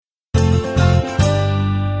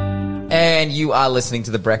and you are listening to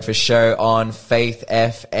The Breakfast Show on Faith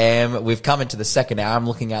FM. We've come into the second hour. I'm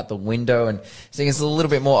looking out the window and seeing it's a little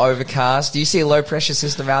bit more overcast. Do you see a low pressure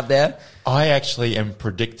system out there? I actually am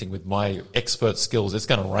predicting with my expert skills it's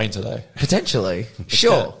going to rain today. Potentially.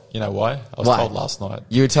 Sure. You know why? I was Why? told last night.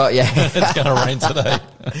 You were told, yeah. It's going to rain today.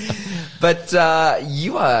 But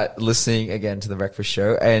you are listening again to The Breakfast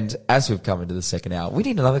Show, and as we've come into the second hour, we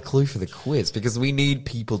need another clue for the quiz because we need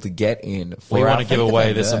people to get in for We our want to give Faith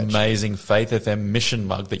away FM this merch. amazing Faith FM mission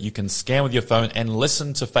mug that you can scan with your phone and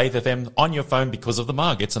listen to Faith FM on your phone because of the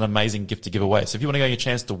mug. It's an amazing gift to give away. So if you want to get your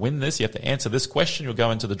chance to win this, you have to answer this question. You'll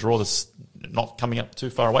go into the draw that's not coming up too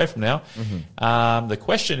far away from now. The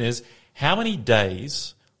question is, how many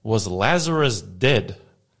days was Lazarus dead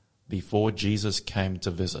before Jesus came to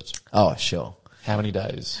visit? Oh, sure. How many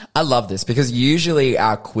days? I love this because usually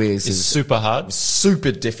our quiz It's is super hard.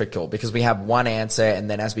 super difficult because we have one answer and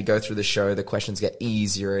then as we go through the show, the questions get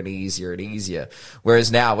easier and easier and easier.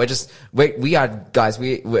 Whereas now we're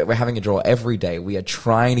having a draw every day. We are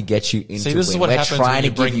trying to get you into See, this is what we're happens trying when you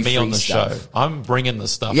to bring give you me on free the stuff. show. I'm bringing the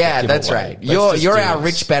stuff. Yeah, to give that's away. right. Let's You're just do our this.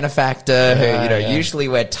 rich benefactor who, Yeah. usually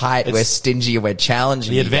we're tight, we're stingy, we're challenging.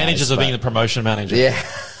 The you advantages guys, of being but- the promotion manager. Yeah.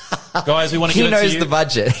 Guys, we want to He give it to knows you. the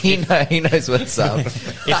budget. He knows what's up.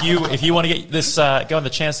 If you want to get this, go on the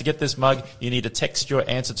chance to get this mug, you need to text your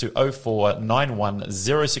answer to 0491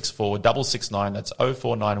 064 669. That's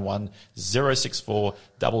 0491 064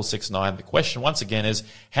 669. The question once again is,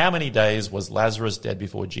 how many days was Lazarus dead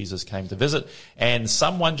before Jesus came to visit? And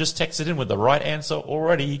someone just texted in with the right answer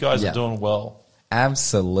already. You guys Yeah. are doing well.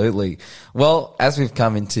 Absolutely. Well, as we've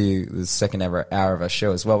come into the second hour of our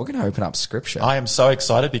show as well, we're going to open up scripture. I am so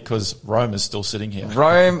excited because Rome is still sitting here.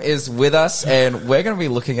 Rome is with us, and we're going to be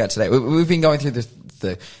looking at today. We've been going through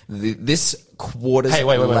this quarter's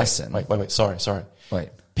lesson. Wait. Sorry. Wait.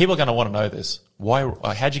 People are going to want to know this. Why?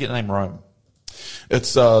 How'd you get the name Rome?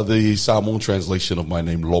 It's the Samoan translation of my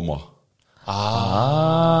name, Loma.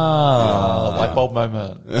 Light bulb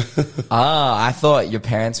moment. I thought your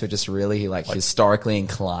parents were just really historically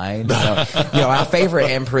inclined. Our favorite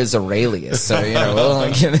emperor is Aurelius, so Yes,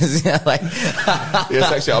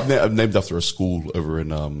 actually, I'm named after a school over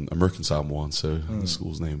in American Samoan, so the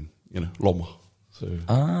school's name, Loma. So,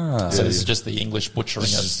 So this is just the English butchering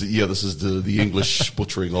of. This is the English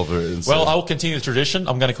butchering of it. And Well, so, I will continue the tradition.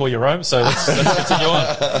 I'm going to call you Rome, so let's continue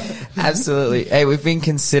on. Absolutely. Hey, we've been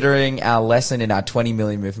considering our lesson in our 20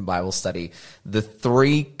 Million Movement Bible study, the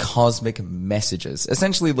three cosmic messages,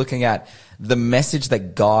 essentially looking at the message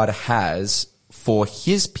that God has for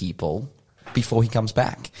his people before he comes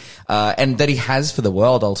back, and that he has for the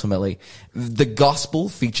world ultimately. The gospel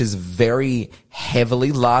features very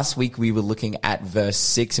heavily. Last week we were looking at verse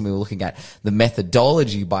 6 and we were looking at the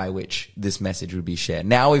methodology by which this message would be shared.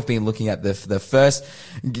 Now we've been looking at the first,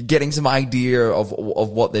 getting some idea of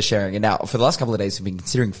what they're sharing. And now for the last couple of days we've been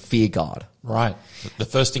considering fear God. Right. The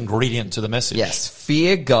first ingredient to the message. Yes,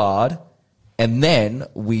 fear God. And then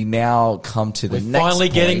we now come to the We're next finally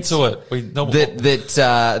point getting to it.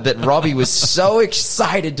 that Robbie was so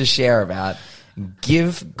excited to share about.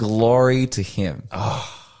 Give glory to him.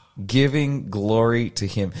 Giving glory to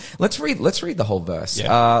him. Let's read the whole verse.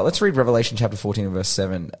 Yeah. Let's read Revelation chapter 14 and verse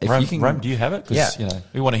 7. Rome, do you have it? 'Cause, Yeah.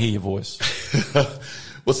 we want to hear your voice.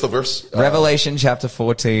 what's the verse? Revelation chapter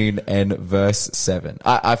 14 and verse 7.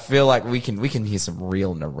 I feel like we can hear some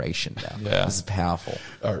real narration now. Yeah. This is powerful.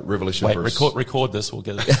 All right, Revelation Wait, verse. record this. We'll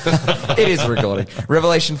get it. It is recording.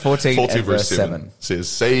 Revelation 14 and 14 verse 7. says,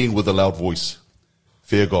 saying with a loud voice,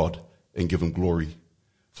 fear God and give him glory,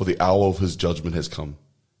 for the hour of his judgment has come,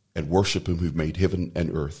 and worship him who made heaven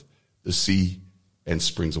and earth, the sea and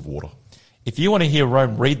springs of water. If you want to hear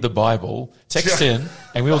Rome read the Bible, text in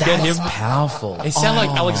and we will get him. That's powerful. It sounds like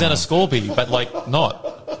Alexander Scorby, but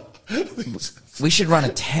not. We should run a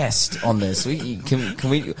test on this. We'll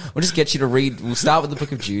just get you to read. We'll start with the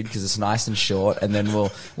book of Jude because it's nice and short, and then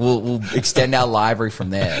we'll extend our library from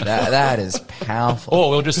there. That is powerful. Or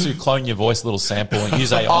we'll just clone your voice, a little sample, and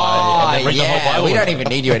use AI and then read the whole Bible. We don't even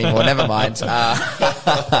need you anymore. Never mind.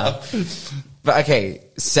 But okay,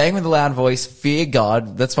 saying with a loud voice, fear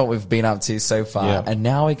God. That's what we've been up to so far. Yeah. And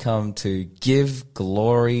now we come to give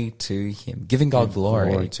glory to him. Giving God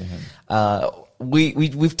glory to him.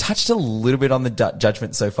 We've touched a little bit on the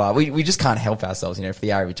judgment so far. We just can't help ourselves. For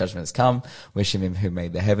the hour of judgment has come, worship him who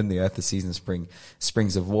made the heaven, the earth, the seas, and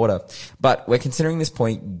springs of water. But we're considering this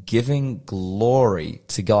point, giving glory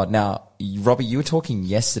to God. Now, Robbie, you were talking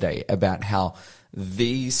yesterday about how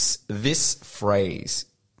this phrase,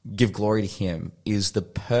 give glory to him, is the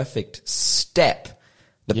perfect step,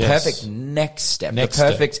 the Yes. perfect next step, Next the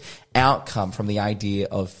perfect outcome from the idea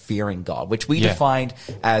of fearing God, which we defined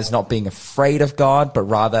as not being afraid of God, but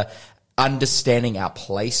rather understanding our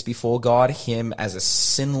place before God, him as a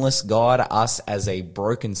sinless God, us as a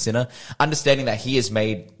broken sinner, understanding that he has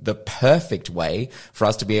made the perfect way for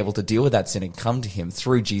us to be able to deal with that sin and come to him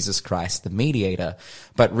through Jesus Christ, the mediator,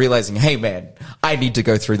 but realizing, hey man, I need to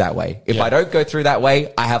go through that way. If I don't go through that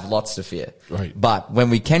way, I have lots to fear. Right. But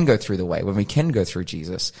when we can go through the way, when we can go through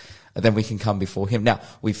Jesus, then we can come before him. Now,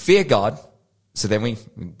 we fear God. So then we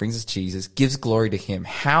brings us Jesus, gives glory to him.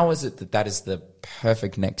 How is it that is the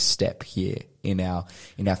perfect next step here in our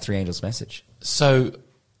three angels message? So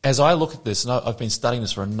as I look at this, and I've been studying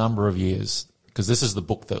this for a number of years, because this is the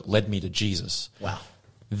book that led me to Jesus. Wow.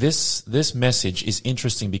 This message is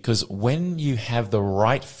interesting because when you have the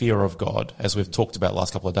right fear of God, as we've talked about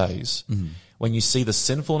last couple of days, when you see the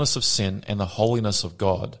sinfulness of sin and the holiness of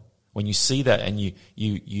God, when you see that and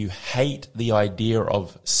you hate the idea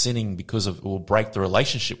of sinning because it will break the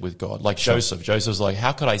relationship with God, like Joseph. Joseph's like,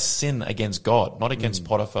 how could I sin against God? Not against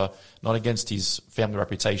Potiphar, not against his family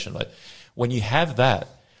reputation. But when you have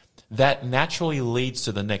that naturally leads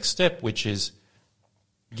to the next step, which is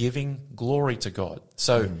giving glory to God.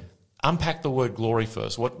 So unpack the word glory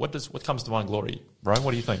first. What comes to mind, glory? Brian,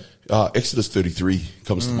 what do you think? Exodus 33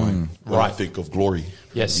 comes to mind when I think of glory.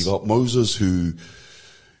 Yes. You got Moses who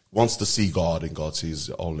wants to see God, and God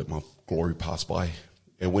says, "Oh, let my glory pass by."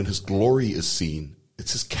 And when his glory is seen,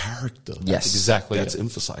 it's his character. Yes, exactly. That's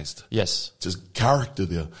emphasized. Yes, it's his character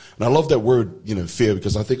there. And I love that word, fear,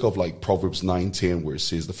 because I think of like Proverbs 9:10, where it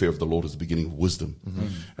says, "The fear of the Lord is the beginning of wisdom."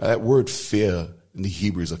 That word fear in the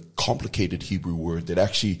Hebrew is a complicated Hebrew word that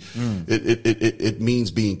actually it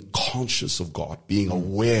means being conscious of God, being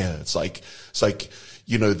aware. It's like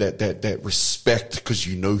that respect because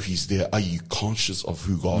he's there. Are you conscious of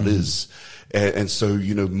who God is? And so,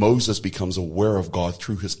 Moses becomes aware of God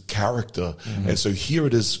through his character. And so here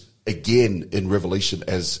it is again in Revelation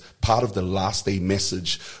as part of the last day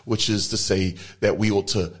message, which is to say that we ought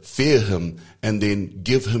to fear him and then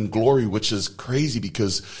give him glory, which is crazy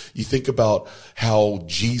because you think about how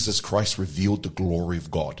Jesus Christ revealed the glory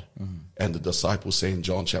of God. And the disciples say in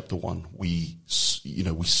John chapter 1, we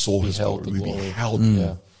saw his glory. We beheld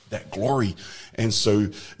that glory. And so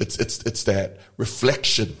it's that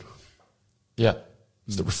reflection. Yeah.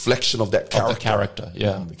 It's the reflection of that character. Of the character,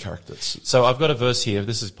 yeah. The character. So I've got a verse here.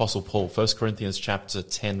 This is Apostle Paul, 1 Corinthians chapter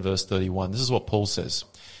 10, verse 31. This is what Paul says.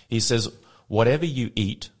 He says, whatever you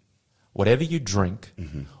eat, whatever you drink,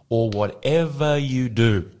 or whatever you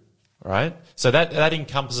do, right? So that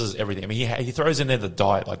encompasses everything. I mean, he throws in there the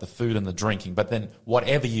diet, like the food and the drinking, but then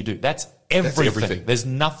whatever you do, that's everything. There's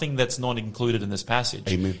nothing that's not included in this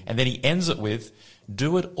passage. Amen. And then he ends it with,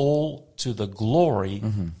 do it all to the glory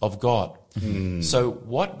of God. So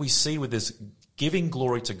what we see with this giving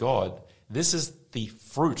glory to God, this is the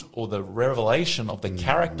fruit or the revelation of the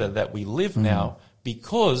character that we live now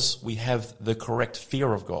because we have the correct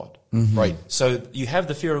fear of God. Right. So you have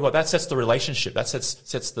the fear of God. That sets the relationship. That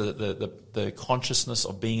sets the consciousness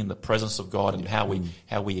of being in the presence of God and how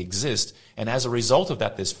we exist. And as a result of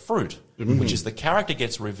that, there's fruit, which is the character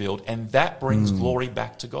gets revealed, and that brings glory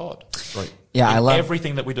back to God. Right. Yeah, I love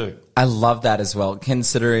everything that we do. I love that as well,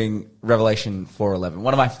 considering Revelation 4:11,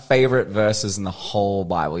 one of my favorite verses in the whole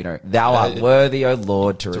Bible. Thou art worthy, O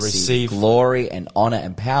Lord, to receive glory and honor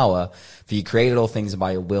and power, for you created all things, and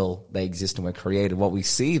by your will they exist and were created. What we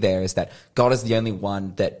see there is that God is the only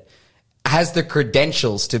one that has the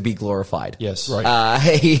credentials to be glorified. Yes. Right.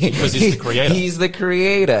 Because he's the creator. He's the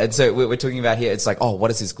creator. And so we're talking about here, it's like,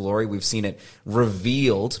 what is his glory? We've seen it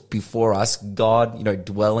revealed before us. God,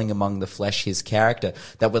 dwelling among the flesh, his character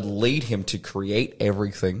that would lead him to create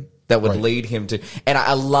everything. That would lead him to, and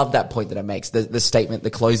I love that point that it makes, the statement,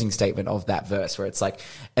 the closing statement of that verse where it's like,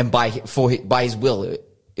 and by his will,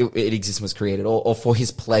 it exists and was created, or for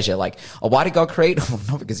his pleasure. Like, why did God create?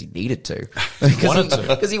 Not because he needed to.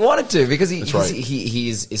 Because he wanted to. Because he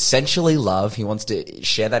is essentially love. He wants to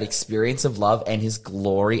share that experience of love and his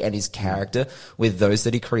glory and his character with those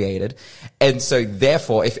that he created. And so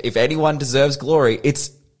therefore, if anyone deserves glory,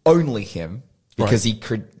 it's only him, because he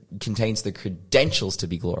contains the credentials to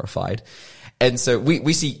be glorified. And so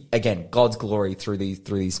we see, again, God's glory through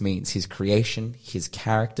these means, his creation, his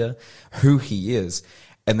character, who he is.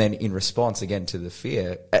 And then in response, again, to the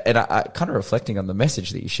fear, and I kind of reflecting on the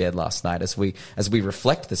message that you shared last night as we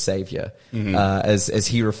reflect the Savior, as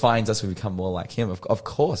he refines us, we become more like him. Of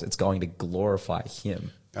course, it's going to glorify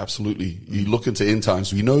him. Absolutely. You look into end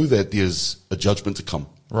times, we know that there's a judgment to come.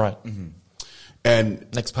 Right. And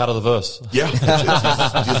next part of the verse. yeah,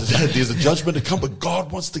 there's a judgment to come, but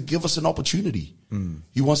God wants to give us an opportunity.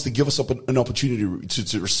 He wants to give us an opportunity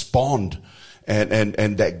to respond.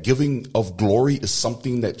 And that giving of glory is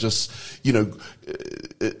something that just,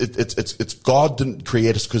 it's God didn't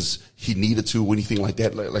create us because he needed to or anything like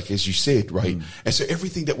that, like as you said, right? And so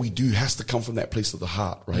everything that we do has to come from that place of the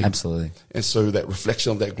heart, right? Absolutely. And so that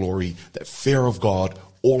reflection of that glory, that fear of God,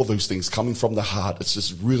 all of those things coming from the heart, it's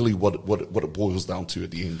just really what it boils down to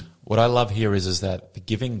at the end. What I love here is that the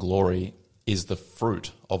giving glory is the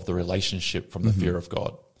fruit of the relationship from the fear of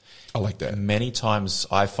God. I like that. Many times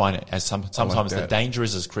I find it as sometimes the danger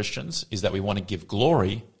is as Christians is that we want to give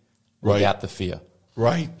glory without the fear.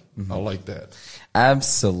 Right. I like that.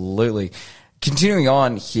 Absolutely. Continuing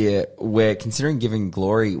on here, we're considering giving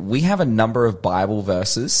glory. We have a number of Bible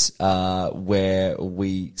verses where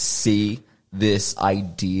we see this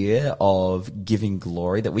idea of giving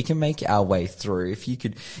glory that we can make our way through. If you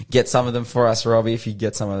could get some of them for us, Robbie, if you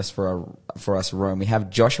get some of this for us, Rome, we have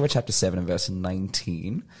Joshua chapter 7 and verse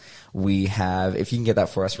 19. We have, if you can get that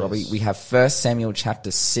for us, Robbie, we have 1 Samuel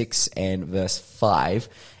chapter 6 and verse 5.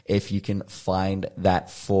 If you can find that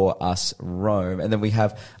for us, Rome. And then we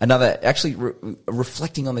have another, actually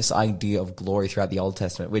reflecting on this idea of glory throughout the Old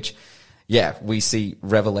Testament, which, yeah, we see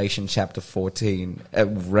Revelation chapter 14,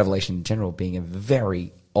 Revelation in general being a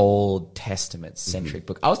very Old Testament centric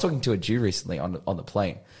book. I was talking to a Jew recently on the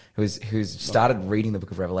plane who's started reading the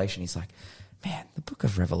book of Revelation. He's like, man, the book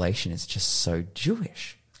of Revelation is just so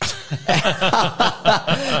Jewish. And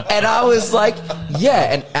I was like,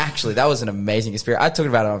 yeah, and actually that was an amazing experience. I talked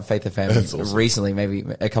about it on Faith FM recently, maybe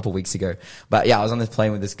a couple of weeks ago. But yeah, I was on this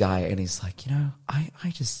plane with this guy and he's like, I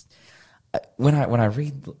just, when I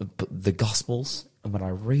read the Gospels and when I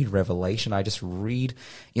read Revelation, I just read,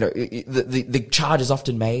 the charge is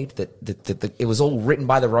often made that it was all written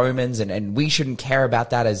by the Romans and we shouldn't care about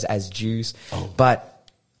that as Jews. But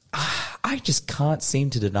I just can't seem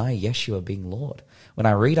to deny Yeshua being Lord. When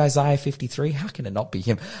I read Isaiah 53, how can it not be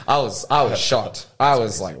him? I was shocked. I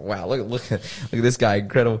was like, wow, look at this guy,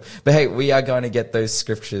 incredible. But hey, we are going to get those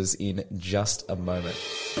scriptures in just a moment.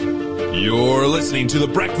 You're listening to The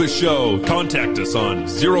Breakfast Show. Contact us on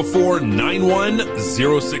 0491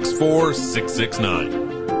 064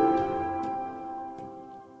 669.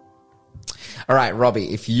 All right,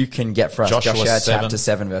 Robbie, if you can get for us Joshua chapter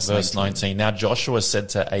 7, verse 19. Now Joshua said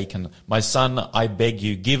to Achan, my son, I beg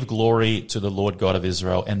you, give glory to the Lord God of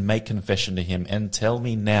Israel and make confession to him and tell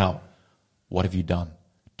me now, what have you done?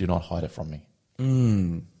 Do not hide it from me.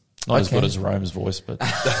 Not as good as Rome's voice, but...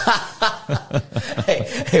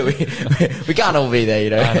 hey, we can't all be there,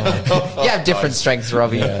 You have different strengths,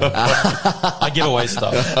 Robbie. Yeah. I give away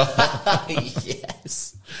stuff.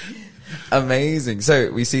 Yes. Amazing. So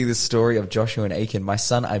we see the story of Joshua and Achan. My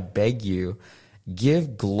son, I beg you,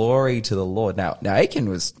 give glory to the Lord. Now Achan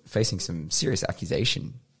was facing some serious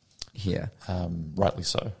accusation here. Rightly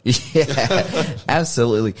so. Yeah,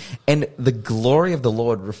 absolutely. And the glory of the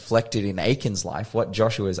Lord reflected in Achan's life, what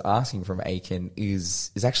Joshua is asking from Achan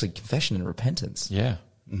is actually confession and repentance. Yeah.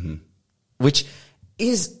 Mm-hmm. Which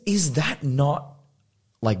is that not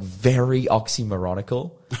like very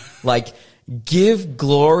oxymoronical? Like, give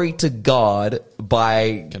glory to God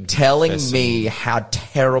by telling me how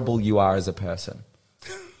terrible you are as a person.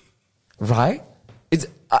 Right? It's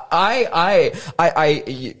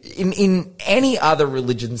in any other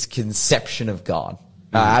religion's conception of God.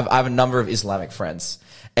 I have a number of Islamic friends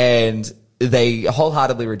and they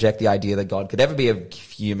wholeheartedly reject the idea that God could ever be a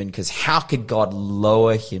human because how could God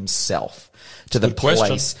lower himself to the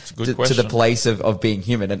place of being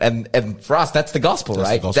human? And for us, that's the gospel,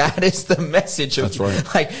 right? That is the message of,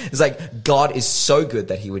 it's like God is so good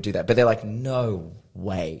that he would do that. But they're like, no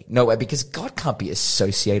way, because God can't be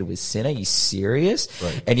associated with sin. Are you serious?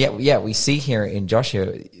 Right. And yet, yeah, we see here in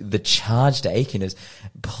Joshua, the charge to Achan is,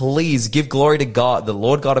 please give glory to God, the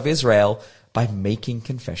Lord God of Israel, by making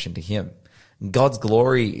confession to him. God's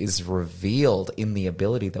glory is revealed in the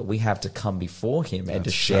ability that we have to come before him and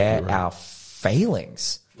to share our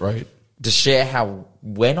failings. Right. To share how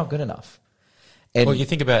we're not good enough. And well, you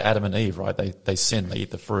think about Adam and Eve, right? They sin, they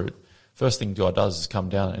eat the fruit. First thing God does is come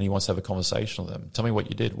down and he wants to have a conversation with them. Tell me what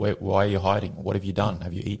you did. Why are you hiding? What have you done?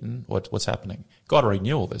 Have you eaten? What's happening? God already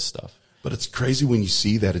knew all this stuff. But it's crazy when you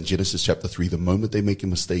see that in Genesis chapter 3, the moment they make a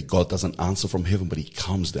mistake, God doesn't answer from heaven, but he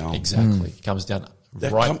comes down. Exactly. He comes down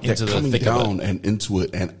into the thick of it. And into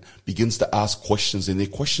it and begins to ask questions. And they're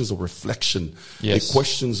questions of reflection. Yes. They're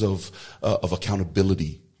questions of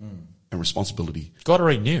accountability. and responsibility. God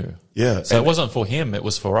already knew. Yeah. So it wasn't for him, it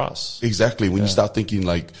was for us. Exactly. When you start thinking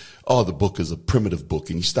like, oh, the book is a primitive book,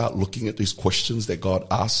 and you start looking at these questions that God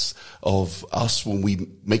asks of us when we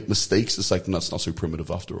make mistakes, it's like, no, it's not so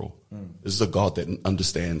primitive after all. This is a God that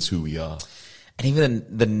understands who we are. And even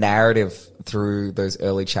the narrative through those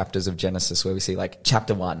early chapters of Genesis where we see like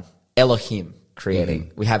chapter 1, Elohim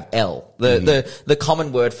creating. We have El, the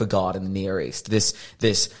common word for God in the Near East.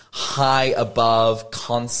 This high above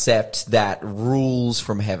concept that rules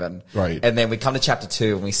from heaven. Right. And then we come to chapter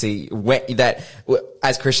 2 and we see that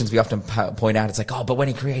as Christians we often point out, it's like, oh, but when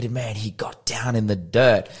he created man, he got down in the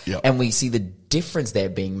dirt. Yep. And we see the difference there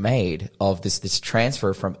being made of this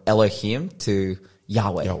transfer from Elohim to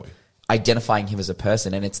Yahweh. Identifying him as a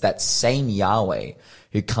person, and it's that same Yahweh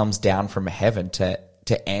who comes down from heaven to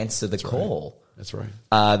answer the call. That's right.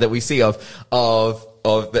 That we see of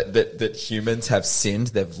that humans have sinned,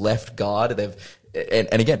 they've left God, and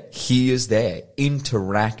again, he is there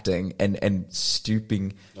interacting and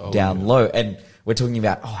stooping down low. And we're talking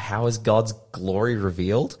about, how is God's glory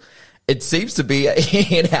revealed? It seems to be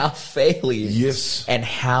in our failures and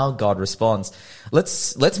how God responds.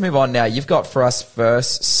 Let's move on now. You've got for us 1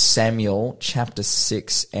 Samuel chapter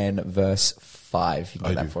 6 and verse 5. You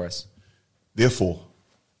can get that for us. Therefore,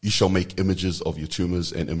 you shall make images of your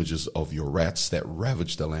tumors and images of your rats that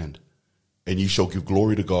ravage the land, and you shall give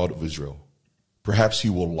glory to God of Israel. Perhaps he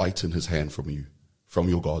will lighten his hand from you, from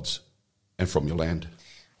your gods, and from your land.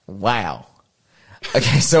 Wow.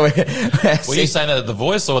 Okay, so were you saying that at the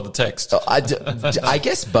voice or the text? I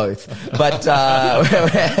guess both, but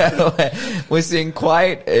we're seeing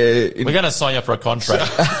quite. We're going to sign you up for a contract.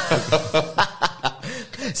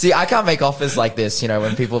 See, I can't make offers like this,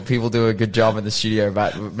 when people do a good job in the studio.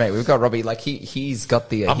 But mate, we've got Robbie. Like he's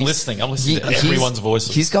got the. I'm listening to everyone's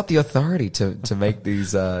voices. He's got the authority to make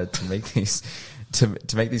these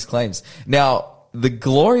claims. Now, the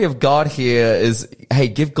glory of God here is, hey,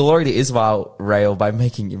 give glory to Israel by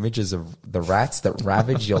making images of the rats that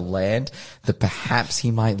ravage your land, that perhaps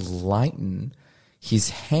he might lighten his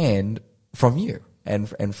hand from you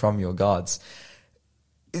and from your gods.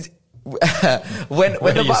 When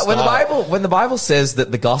the Bible says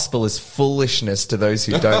that the gospel is foolishness to those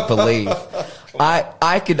who don't believe,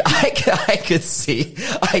 I could see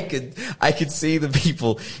the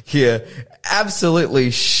people here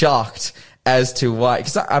absolutely shocked as to why,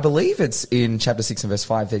 because I believe it's in chapter 6 and verse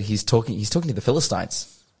 5 that he's talking to the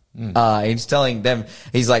Philistines. He's telling them,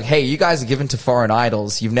 he's like, hey, you guys are given to foreign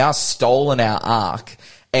idols. You've now stolen our ark.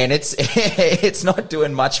 And it's not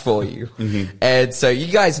doing much for you. And so you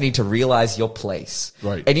guys need to realize your place.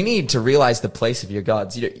 Right. And you need to realize the place of your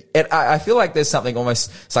gods. And I feel like there's something almost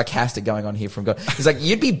sarcastic going on here from God. He's like,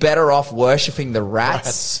 you'd be better off worshipping the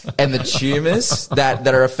rats and the tumors that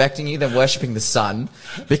are affecting you than worshipping the sun.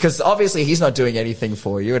 Because obviously he's not doing anything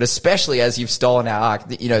for you. And especially as you've stolen our ark,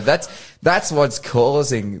 that's what's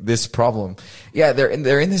causing this problem. Yeah, they're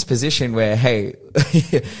in this position where, hey,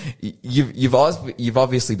 you've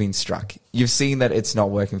obviously been struck. You've seen that it's not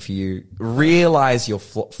working for you. Realize your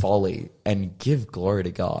folly and give glory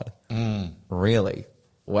to God. Really,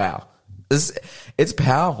 wow, it's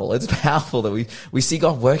powerful. It's powerful that we see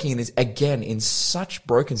God working in this again in such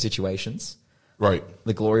broken situations. Right,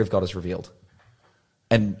 the glory of God is revealed,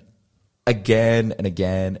 and again and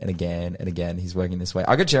again and again and again, he's working this way.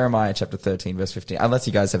 I got Jeremiah chapter 13, verse 15. Unless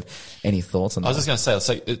you guys have any thoughts on that. I was just going to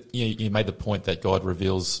say, you made the point that God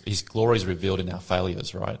reveals, his glory is revealed in our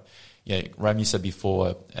failures, right? Yeah, Ram, you said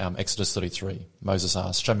before, Exodus 33, Moses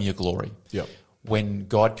asked, show me your glory. Yep. When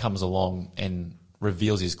God comes along and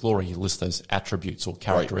reveals his glory, he lists those attributes or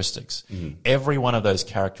characteristics. Right. Every one of those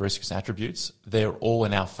characteristics and attributes, they're all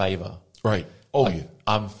in our favor. Right.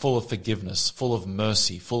 I'm full of forgiveness, full of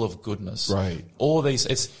mercy, full of goodness. Right. All these,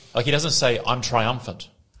 it's like he doesn't say, I'm triumphant.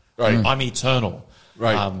 Right. I'm eternal.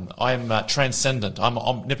 Right. I'm transcendent. I'm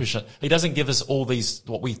omnipotent. He doesn't give us all these,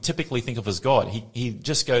 what we typically think of as God. He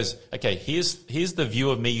just goes, okay, here's the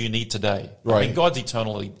view of me you need today. Right. I mean, God's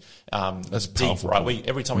eternally That's deep, powerful. right?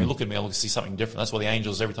 Every time we look at him, I see something different. That's why the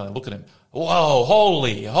angels, every time they look at him, whoa,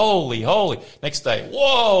 holy, holy, holy. Next day,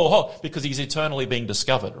 whoa, because he's eternally being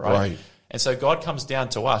discovered, right? Right. And so God comes down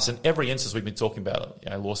to us, and every instance we've been talking about,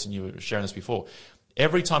 Lawson, you were sharing this before,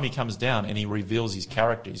 every time he comes down and he reveals his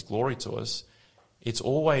character, his glory to us, it's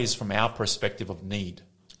always from our perspective of need.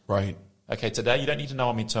 Right. Okay, today you don't need to know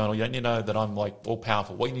I'm eternal. You don't need to know that I'm like all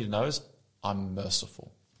powerful. What you need to know is I'm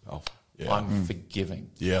merciful. Oh, yeah. I'm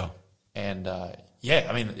forgiving. Yeah. And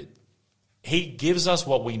he gives us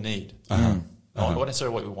what we need. Not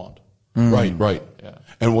necessarily what we want. Right. Yeah.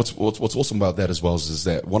 And what's awesome about that as well is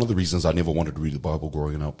that one of the reasons I never wanted to read the Bible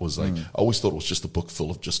growing up was like, I always thought it was just a book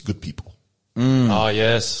full of just good people. Oh,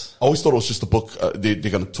 yes. I always thought it was just a book. They're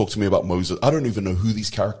going to talk to me about Moses. I don't even know who these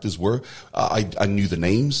characters were. I knew the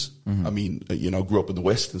names. I mean, I grew up in the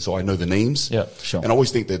West, and so I know the names. Yeah, sure. And I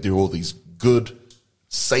always think that they're all these good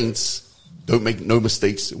saints, don't make no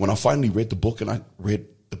mistakes. When I finally read the book and I read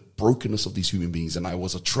the brokenness of these human beings, and I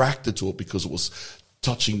was attracted to it because it was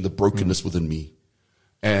touching the brokenness within me.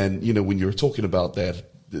 And, when you're talking about that,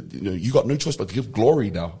 you got no choice but to give glory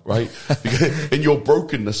now, right? In your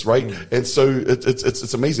brokenness, right? And so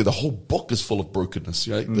it's amazing. The whole book is full of brokenness,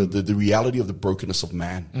 right? The reality of the brokenness of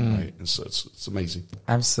man, right? And so it's amazing.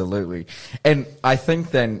 Absolutely. And I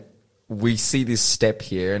think then we see this step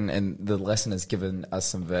here, and the lesson has given us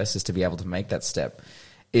some verses to be able to make that step,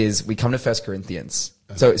 is we come to 1 Corinthians.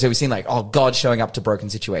 So we've seen God showing up to broken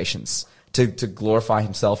situations, to glorify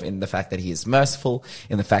himself in the fact that he is merciful,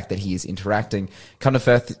 in the fact that he is interacting. Come to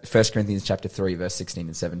 1 Corinthians chapter 3, verse 16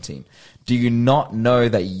 and 17. Do you not know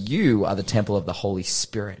that you are the temple of the Holy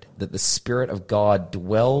Spirit, that the Spirit of God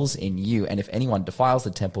dwells in you? And if anyone defiles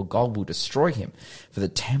the temple, God will destroy him. For the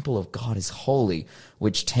temple of God is holy,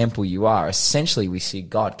 which temple you are. Essentially, we see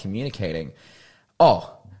God communicating,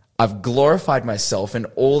 I've glorified myself in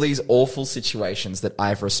all these awful situations that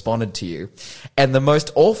I've responded to you. And the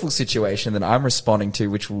most awful situation that I'm responding to,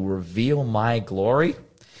 which will reveal my glory,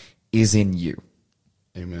 is in you.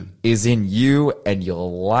 Amen. Is in you and your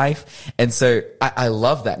life. And so I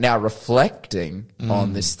love that. Now, reflecting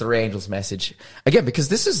on this three angels message, again, because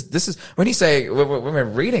this is when we're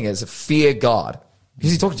reading it, is fear God.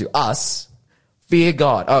 Who's he talking to? Us. Fear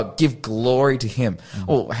God. Give glory to him.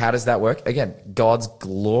 Well, how does that work? Again, God's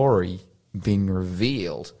glory being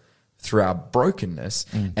revealed through our brokenness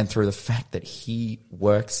and through the fact that he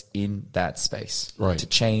works in that space. Right. To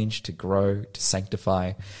change, to grow, to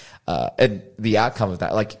sanctify. And the outcome of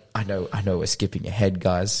that, I know we're skipping ahead,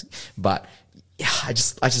 guys, but I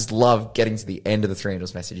just love getting to the end of the three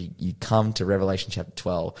angels message. You come to Revelation chapter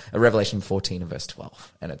 12, Revelation 14 and verse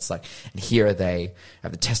 12. And it's and here are they,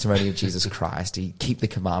 have the testimony of Jesus Christ. He keep the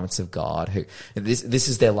commandments of God. This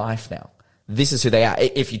is their life now. This is who they are.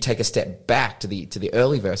 If you take a step back to the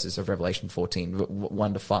early verses of Revelation 14,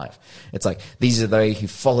 1 to 5, it's these are they who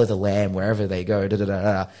follow the Lamb wherever they go,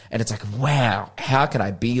 And it's wow, how can I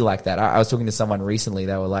be like that? I was talking to someone recently.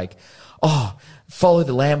 They were follow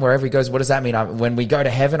the Lamb wherever he goes. What does that mean? When we go to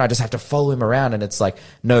heaven, I just have to follow him around. And it's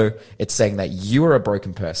no, it's saying that you are a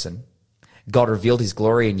broken person. God revealed his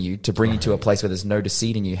glory in you to bring you to a place where there's no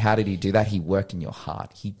deceit in you. How did he do that? He worked in your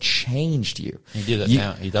heart. He changed you. He did it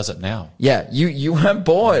now. He does it now. Yeah. You weren't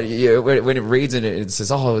born. When it reads and it says,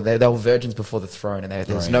 they were virgins before the throne and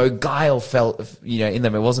there's no guile felt, in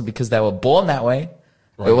them. It wasn't because they were born that way.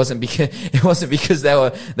 Right. It wasn't because they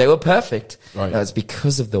were perfect. Right. No, it's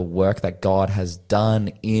because of the work that God has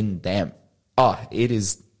done in them.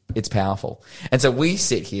 It's powerful. And so we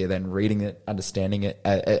sit here then reading it, understanding it,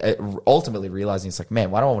 ultimately realizing it's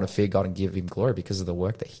man, why do I want to fear God and give him glory? Because of the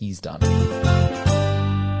work that he's done.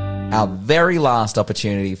 Our very last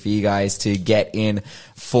opportunity for you guys to get in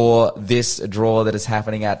for this draw that is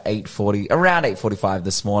happening at around 8:45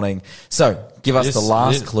 this morning. So give us the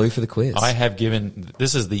last clue for the quiz. I have given,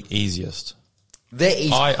 this is the easiest. They're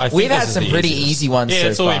easy. I think We've had some pretty easy ones so far.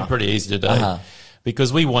 Yeah, it's all been pretty easy today.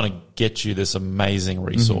 Because we want to get you this amazing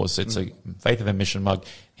resource. It's a Faith of a Mission mug.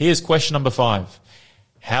 Here's question number 5.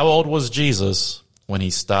 How old was Jesus when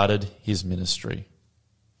he started his ministry?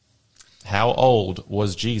 How old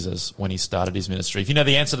was Jesus when he started his ministry? If you know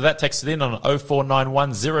the answer to that, text it in on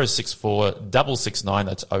 0491 064 669.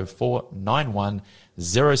 That's 0491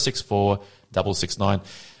 064 669.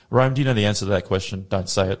 Rome, do you know the answer to that question? Don't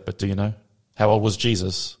say it, but do you know? How old was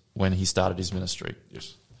Jesus when he started his ministry?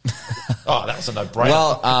 Yes. That was a no-brainer.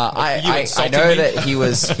 Well, I know that he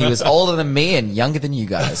was older than me and younger than you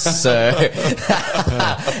guys. So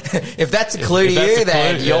if that's a clue to you,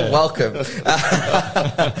 then you're welcome.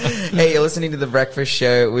 Hey, you're listening to The Breakfast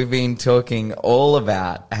Show. We've been talking all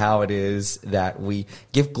about how it is that we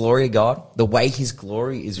give glory to God, the way his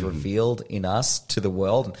glory is revealed in us to the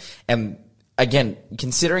world. And again,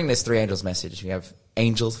 considering this three angels message, we have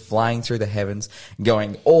angels flying through the heavens,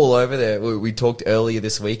 going all over there. We talked earlier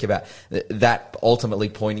this week about that ultimately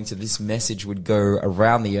pointing to this message would go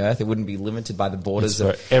around the earth. It wouldn't be limited by the borders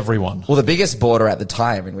of everyone. Well, the biggest border at the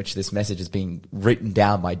time in which this message is being written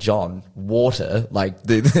down by John, water,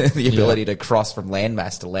 the ability to cross from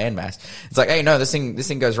landmass to landmass. It's hey, no, this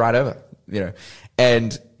thing goes right over,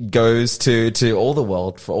 and goes to all the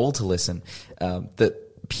world for all to listen.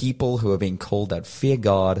 That people who are being called that fear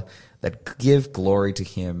God, that give glory to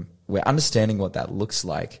him, we're understanding what that looks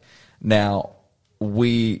like. Now,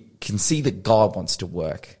 we can see that God wants to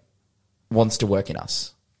work in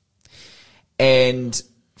us. And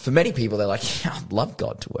for many people, they're like, yeah, I'd love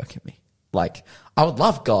God to work in me. Like, I would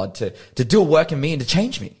love God to do a work in me and to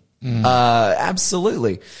change me.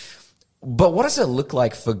 Absolutely. But what does it look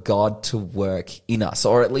like for God to work in us?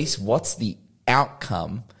 Or at least what's the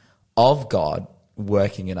outcome of God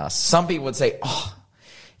working in us? Some people would say,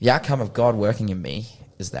 the outcome of God working in me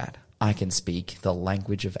is that I can speak the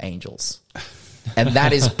language of angels. And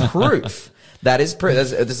that is proof. That is proof.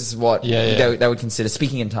 This is what they would consider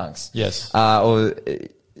speaking in tongues. Yes.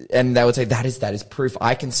 And they would say that is proof.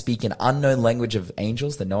 I can speak an unknown language of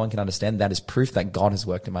angels that no one can understand. That is proof that God has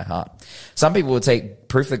worked in my heart. Some people would say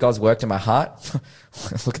proof that God's worked in my heart.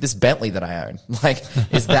 Look at this Bentley that I own. Like,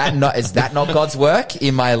 is that not God's work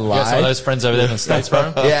in my life? You got some of those friends over there in the States,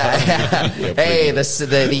 bro? Yeah. Hey, the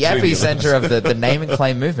epicenter of the name and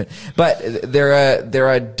claim movement. But there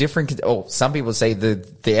are different. Some people say the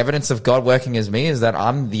evidence of God working as me is that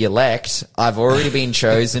I'm the elect. I've already been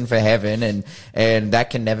chosen for heaven, and that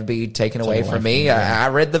can never be taken away from me. I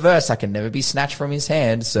read the verse. I can never be snatched from His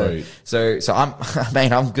hand. So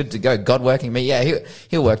I'm good to go. God working me. Yeah,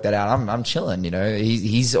 He'll work that out. I'm chilling. You know,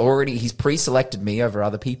 He's pre-selected me over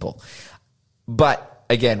other people. But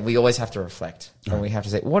again, we always have to reflect, and we have to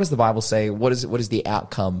say, what does the Bible say? What is the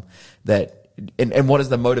outcome and what is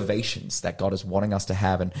the motivations that God is wanting us to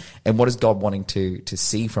have, and what is God wanting to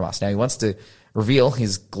see from us? Now, He wants to reveal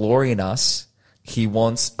His glory in us. He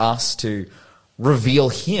wants us to reveal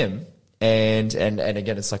Him. And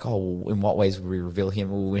again, it's like, in what ways would we reveal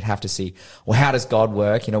Him? Well, we'd have to see, how does God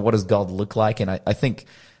work? You know, what does God look like? And I think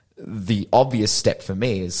the obvious step for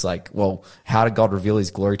me is like, well, how did God reveal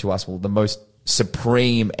His glory to us? Well, the most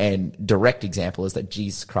supreme and direct example is that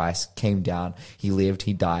Jesus Christ came down, He lived,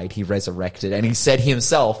 He died, He resurrected, and He said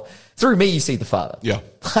Himself, through me you see the Father. Yeah.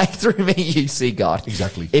 Like, through me you see God.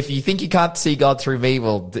 Exactly. If you think you can't see God through me,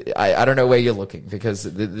 well, I don't know where you're looking, because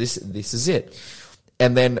this is it.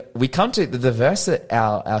 And then we come to the verse that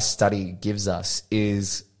our study gives us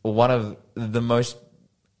is one of the most,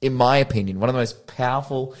 in my opinion, one of the most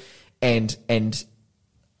powerful and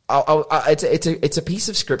it's a piece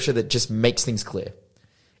of scripture that just makes things clear.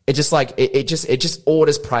 It just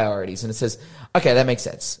orders priorities, and it says, okay, that makes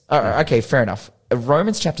sense. Okay, fair enough.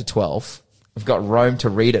 Romans chapter 12. We've got Rome to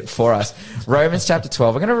read it for us. Romans chapter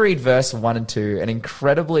 12. We're going to read verse 1 and 2, an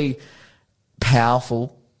incredibly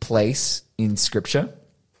powerful place in scripture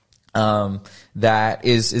that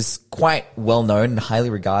is quite well known and highly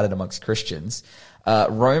regarded amongst Christians.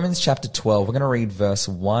 Romans chapter 12. We're going to read verse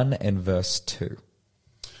 1 and verse 2.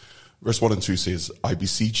 Verse 1 and 2 says, I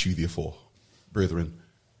beseech you, therefore, brethren,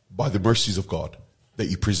 by the mercies of God, that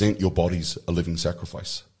you present your bodies a living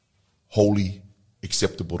sacrifice, holy,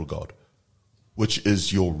 acceptable to God, which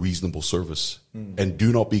is your reasonable service. And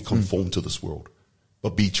do not be conformed to this world,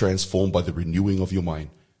 but be transformed by the renewing of your mind,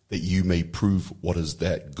 that you may prove what is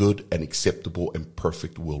that good and acceptable and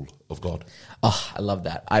perfect will of God. Oh, I love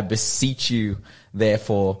that. I beseech you,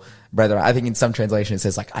 therefore, brethren. I think in some translation it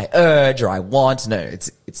says like, I urge or I want. No,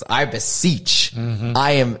 it's I beseech.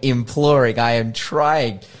 I am imploring. I am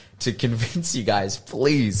trying to convince you guys,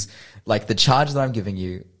 please. Like, the charge that I'm giving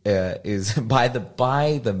you is by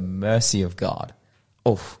the mercy of God.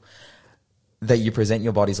 That you present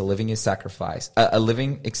your bodies a living sacrifice,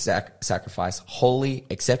 holy,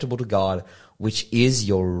 acceptable to God, which is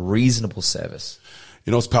your reasonable service.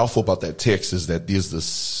 You know, what's powerful about that text is that there's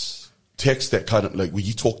this text that kind of, like what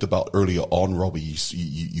you talked about earlier on, Robbie,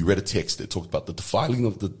 you read a text that talked about the defiling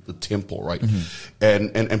of the temple, right?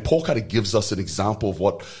 And Paul kind of gives us an example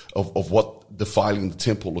of what defiling the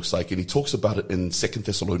temple looks like. And he talks about it in 2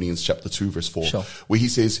 Thessalonians chapter 2, verse 4, where he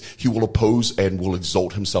says he will oppose and will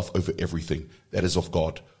exalt himself over everything that is of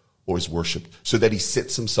God or is worshipped, so that he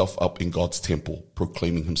sets himself up in God's temple,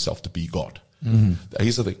 proclaiming himself to be God.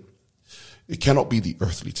 Here's the thing. It cannot be the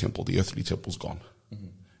earthly temple. The earthly temple's gone.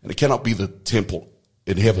 And it cannot be the temple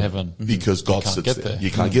in heaven. Because God sits there.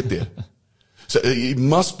 You can't get there. So it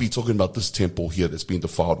must be talking about this temple here that's being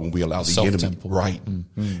defiled when we allow the enemy. Right.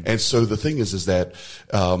 And so the thing is that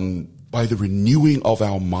by the renewing of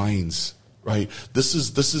our minds, right? This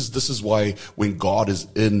is why when God is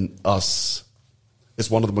in us, it's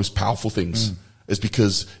one of the most powerful things. Is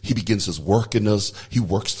because he begins his work in us. He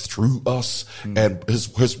works through us, and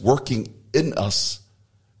his working in us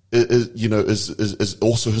is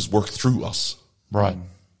also his work through us. Right.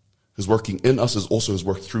 His working in us is also his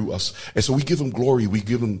work through us. And so we give him glory. We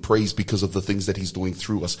give him praise because of the things that he's doing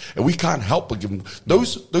through us. And we can't help but give him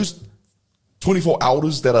those 24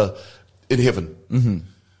 elders that are in heaven.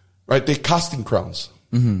 Right? They're casting crowns.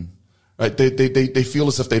 Right? They feel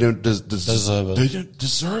as if they don't Deserve it. They don't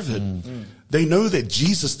deserve it. They know that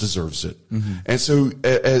Jesus deserves it. And so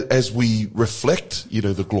as we reflect,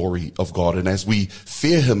 the glory of God, and as we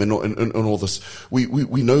fear him and all this, we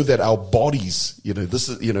know that our bodies, this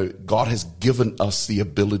is, God has given us the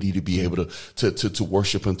ability to be able to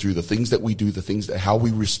worship him through the things that we do, the things that, how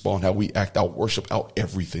we respond, how we act, our worship, our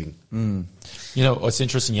everything. It's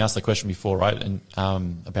interesting. You asked the question before, right? And,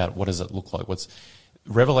 about what does it look like?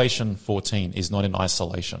 Revelation 14 is not in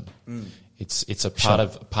isolation. It's a part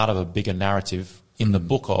of a bigger narrative in the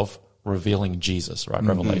book of revealing Jesus, right?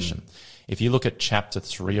 Revelation. If you look at chapter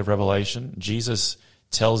 3 of Revelation, Jesus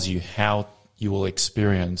tells you how you will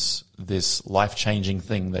experience this life-changing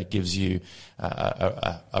thing that gives you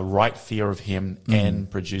a right fear of him and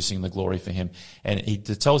producing the glory for him. And he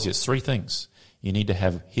tells you it's 3 things. You need to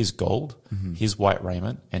have his gold, his white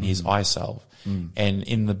raiment, and his eye salve. And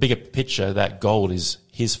in the bigger picture, that gold is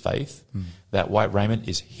his faith, that white raiment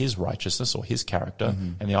is his righteousness or his character,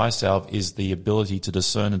 and the eye salve is the ability to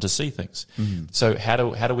discern and to see things. So how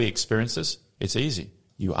do we experience this? It's easy.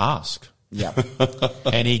 You ask. Yeah.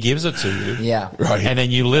 And he gives it to you. Yeah. Right. And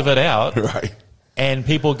then you live it out. Right. And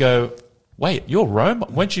people go, wait, you're Rome?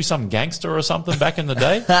 Weren't you some gangster or something back in the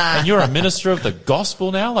day? And you're a minister of the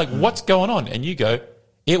gospel now? Like, what's going on? And you go,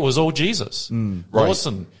 it was all Jesus. Right.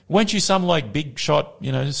 Lawson, weren't you some big shot,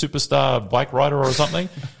 superstar bike rider or something?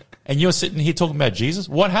 And you're sitting here talking about Jesus?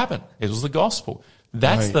 What happened? It was the gospel.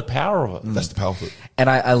 That's Right. the power of it. That's the power of it. And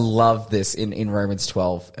I love this in Romans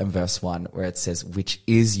 12 and verse 1 where it says, which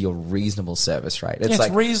is your reasonable service, right? It's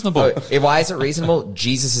reasonable. Why is it reasonable?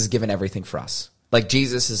 Jesus has given everything for us. Like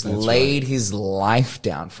Jesus has laid his life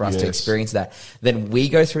down for us to experience that. Then we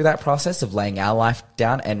go through that process of laying our life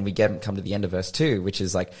down and we come to the end of verse 2, which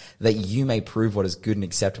is like that you may prove what is good and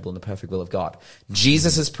acceptable in the perfect will of God.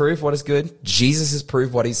 Jesus has proved what is good. Jesus has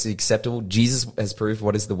proved what is acceptable. Jesus has proved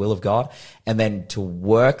what is the will of God. And then to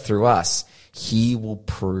work through us, he will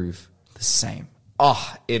prove the same.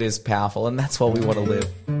 Oh, it is powerful. And that's what we want to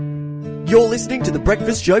live. You're listening to the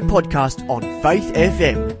Breakfast Show podcast on Faith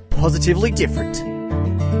FM. Positively different.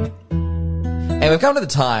 And we've come to the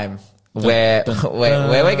time where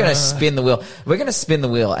we're going to spin the wheel. We're going to spin the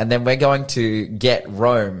wheel, and then we're going to get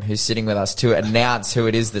Rome, who's sitting with us, to announce who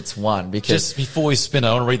it is that's won. Because Just before we spin,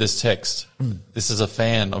 I want to read this text. This is a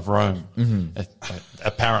fan of Rome,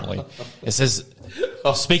 apparently. It says,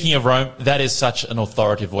 speaking of Rome, that is such an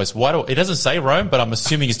authoritative voice. It doesn't say Rome, but I'm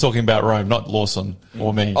assuming he's talking about Rome, not Lawson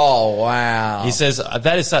or me. oh wow, He says,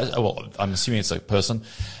 that is such, well, I'm assuming it's a person.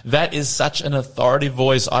 That is such an authoritative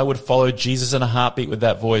voice. I would follow Jesus in a heartbeat with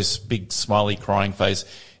that voice. Big smiley crying face.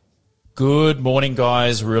 Good morning,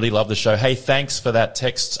 guys. Really love the show. Hey, thanks for that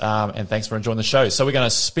text, and thanks for enjoying the show. So we're going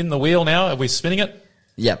to spin the wheel now. Are we spinning it?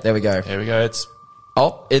 yeah, there we go. There we go. It's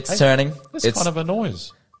Turning. It's kind of a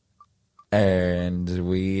noise. And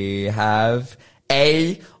we have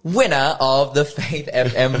a winner of the Faith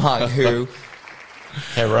FM mug who...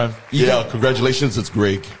 Hey, Rome. Yeah, congratulations. It's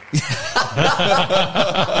Greg.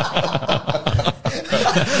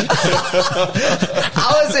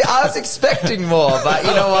 I was expecting more, but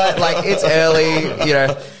you know what? Like, it's early,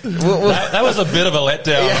 That was a bit of a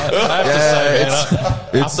letdown. I have to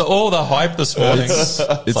say, man. After all the hype this morning, it's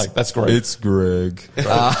like, that's great. It's Greg.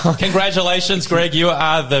 Congratulations, Greg. You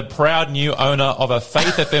are the proud new owner of a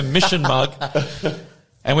Faith FM mission mug.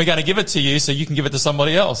 And we're going to give it to you so you can give it to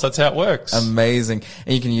somebody else. That's how it works. Amazing.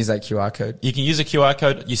 And you can use that QR code. You can use a QR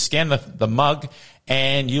code. You scan the mug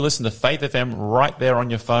and you listen to Faith FM right there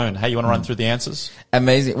on your phone. Hey, you want to run through the answers?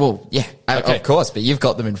 Amazing. Well, yeah, Okay. of course, but you've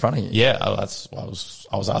got them in front of you. Yeah, that's what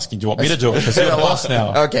I was asking. Do you want me to do it? Because you're the boss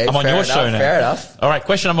now. Okay, I'm on your show now. Fair enough. All right,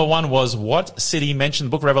 question number 1 was, what city mentioned in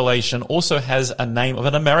the book of Revelation also has a name of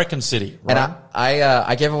an American city? Right? And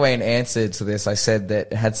I gave away an answer to this. I said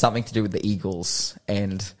that it had something to do with the Eagles,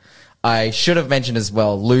 and I should have mentioned as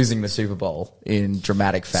well losing the Super Bowl in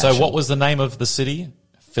dramatic fashion. So what was the name of the city?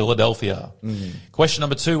 Philadelphia. Question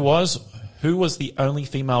number 2 was, who was the only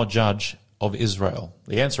female judge of Israel?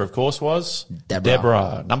 The answer, of course, was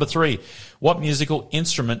Deborah. Number 3, what musical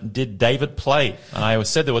instrument did David play? And I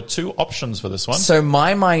said there were 2 options for this one. So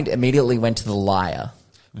my mind immediately went to the lyre.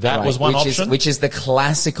 That was one option? Which is the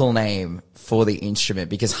classical name for the instrument,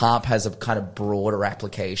 because harp has a kind of broader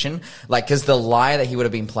application. Like, because the lyre that he would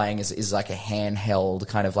have been playing is like a handheld,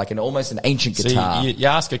 kind of like almost an ancient guitar. You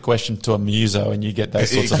ask a question to a muso and you get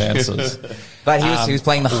those sorts of answers. But he was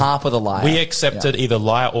playing the harp or the lyre. We accepted either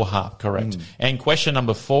lyre or harp, correct. And question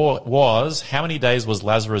number 4 was, how many days was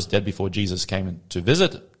Lazarus dead before Jesus came to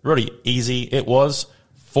visit? Really easy. It was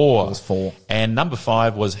 4. It was 4. And number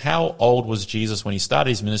 5 was, how old was Jesus when he started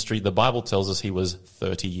his ministry? The Bible tells us he was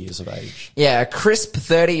 30 years of age. Yeah, a crisp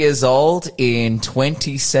 30 years old in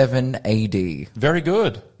 27 AD. Very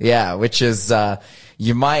good. Yeah, which is,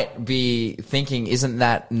 you might be thinking, isn't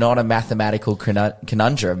that not a mathematical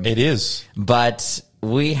conundrum? It is. But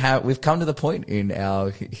we've come to the point in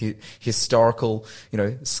our historical,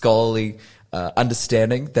 scholarly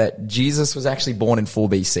understanding that Jesus was actually born in 4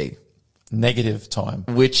 BC. Negative time.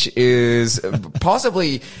 Which is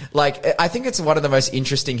possibly, I think it's one of the most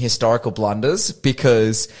interesting historical blunders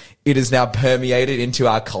because it is now permeated into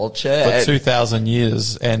our culture. For 2,000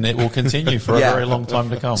 years, and it will continue for a very long time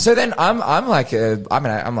to come. So then I'm like,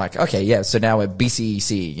 okay, yeah, so now we're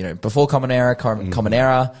BCEC, before Common Era, Common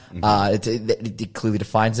Era. It clearly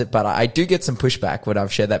defines it, but I do get some pushback when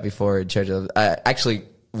I've shared that before in church. Actually,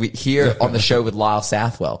 we here on the show with Lyle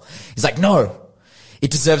Southwell. He's like, no, it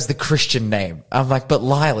deserves the Christian name. I'm like, but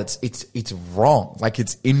Lyle, it's wrong. Like,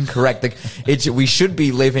 it's incorrect. Like, we should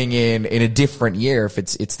be living in a different year if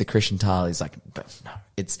it's the Christian title. He's like, but no,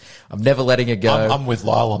 I'm never letting it go. I'm with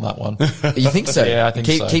Lyle on that one. You think so? Yeah, I think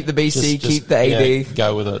so. Keep the BC, keep the AD. Yeah,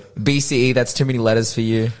 go with it. BCE, that's too many letters for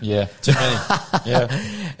you. Yeah, too many. Yeah.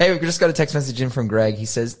 Hey, we've just got a text message in from Greg. He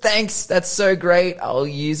says, thanks, that's so great. I'll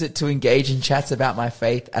use it to engage in chats about my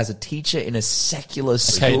faith as a teacher in a secular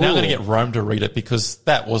school. Okay, now I'm going to get Rome to read it because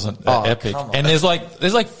that wasn't that epic. And there's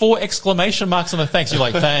like 4 exclamation marks on the thanks. You're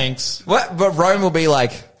like, thanks. What? But Rome will be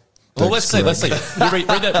like, well, let's see. You read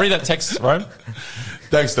that text, Rome.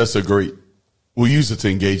 Thanks, that's so great. We'll use it to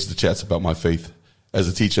engage the chats about my faith as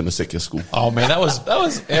a teacher in a secular school. Oh man, that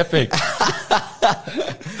was epic.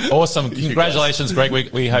 Awesome. Congratulations, Greg.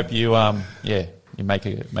 We hope you make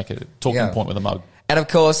a talking point with a mug. And of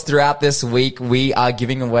course, throughout this week, we are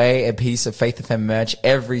giving away a piece of Faith FM merch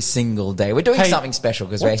every single day. We're doing something special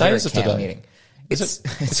because we're here at camp meeting.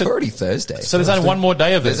 It's already Thursday. So there's only one more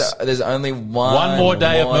day of this. There's only one more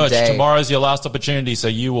day of merch. Tomorrow's your last opportunity, so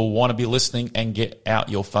you will want to be listening and get out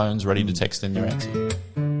your phones ready to text in your answer.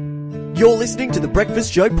 You're listening to the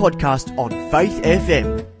Breakfast Show podcast on Faith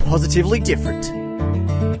FM. Positively different.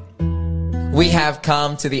 We have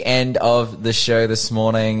come to the end of the show this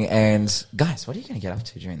morning, and guys, what are you going to get up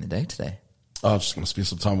to during the day today? I'm just going to spend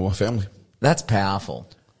some time with my family. That's powerful.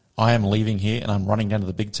 I am leaving here and I'm running down to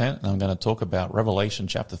the big tent and I'm going to talk about Revelation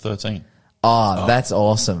chapter 13. Oh, that's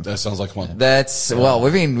awesome. That sounds like fun. Well,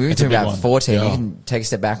 we've been talking about 14. Yeah. You can take a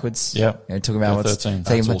step backwards. Yeah. Talking about 13.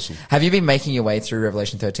 That's awesome. Have you been making your way through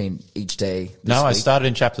Revelation 13 each day this No, week? I started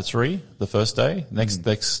in chapter 3 the first day.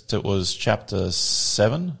 Next it was chapter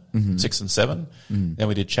 7, 6 and 7. Then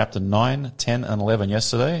we did chapter 9, 10 and 11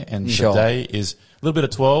 yesterday. And today is a little bit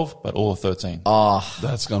of 12, but all of 13. Oh,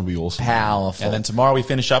 That's going to be awesome. powerful. And then tomorrow we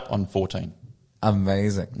finish up on 14.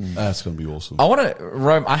 Amazing. That's going to be awesome. I want to,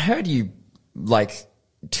 Rome, I heard you,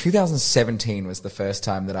 2017 was the first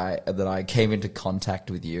time that I came into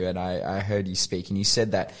contact with you, and I heard you speak, and you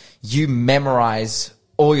said that you memorize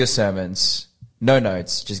all your sermons, no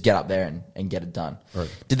notes, just get up there and get it done.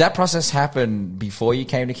 Right. Did that process happen before you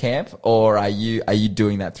came to camp, or are you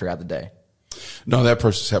doing that throughout the day? No, that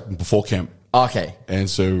process happened before camp. Okay. And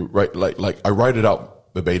so, I write it out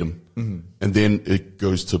verbatim, and then it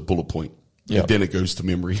goes to bullet point. Yep. And then it goes to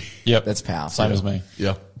memory. Yep. That's powerful. Same as me.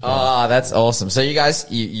 Yeah. Oh, that's awesome. So you guys,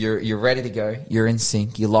 you're ready to go. You're in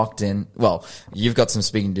sync. You're locked in. Well, you've got some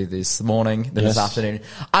speaking to do this morning, then this afternoon.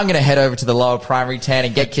 I'm going to head over to the lower primary tent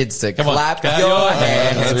and get kids to clap your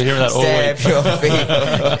hands, I've been hearing that all stamp your feet,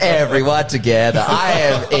 everyone together. I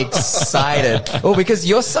am excited. Well, because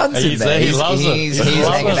your son's in there. He loves it. He's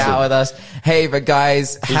hanging out with us. Hey, but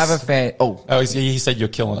guys, have a fan. Oh, he said you're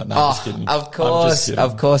killing it. No, I'm just kidding. Of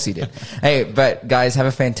course he did. Hey, but guys, have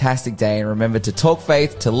a fantastic day, and remember to talk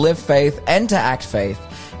faith, to live faith, and to act faith,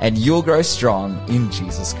 and you'll grow strong in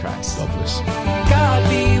Jesus Christ. God bless. God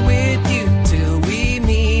be with you till we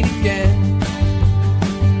meet again.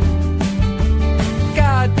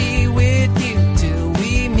 God be with you till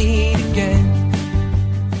we meet again.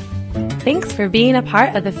 Thanks for being a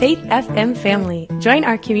part of the Faith FM family. Join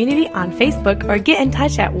our community on Facebook or get in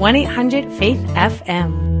touch at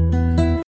 1-800-FAITH-FM.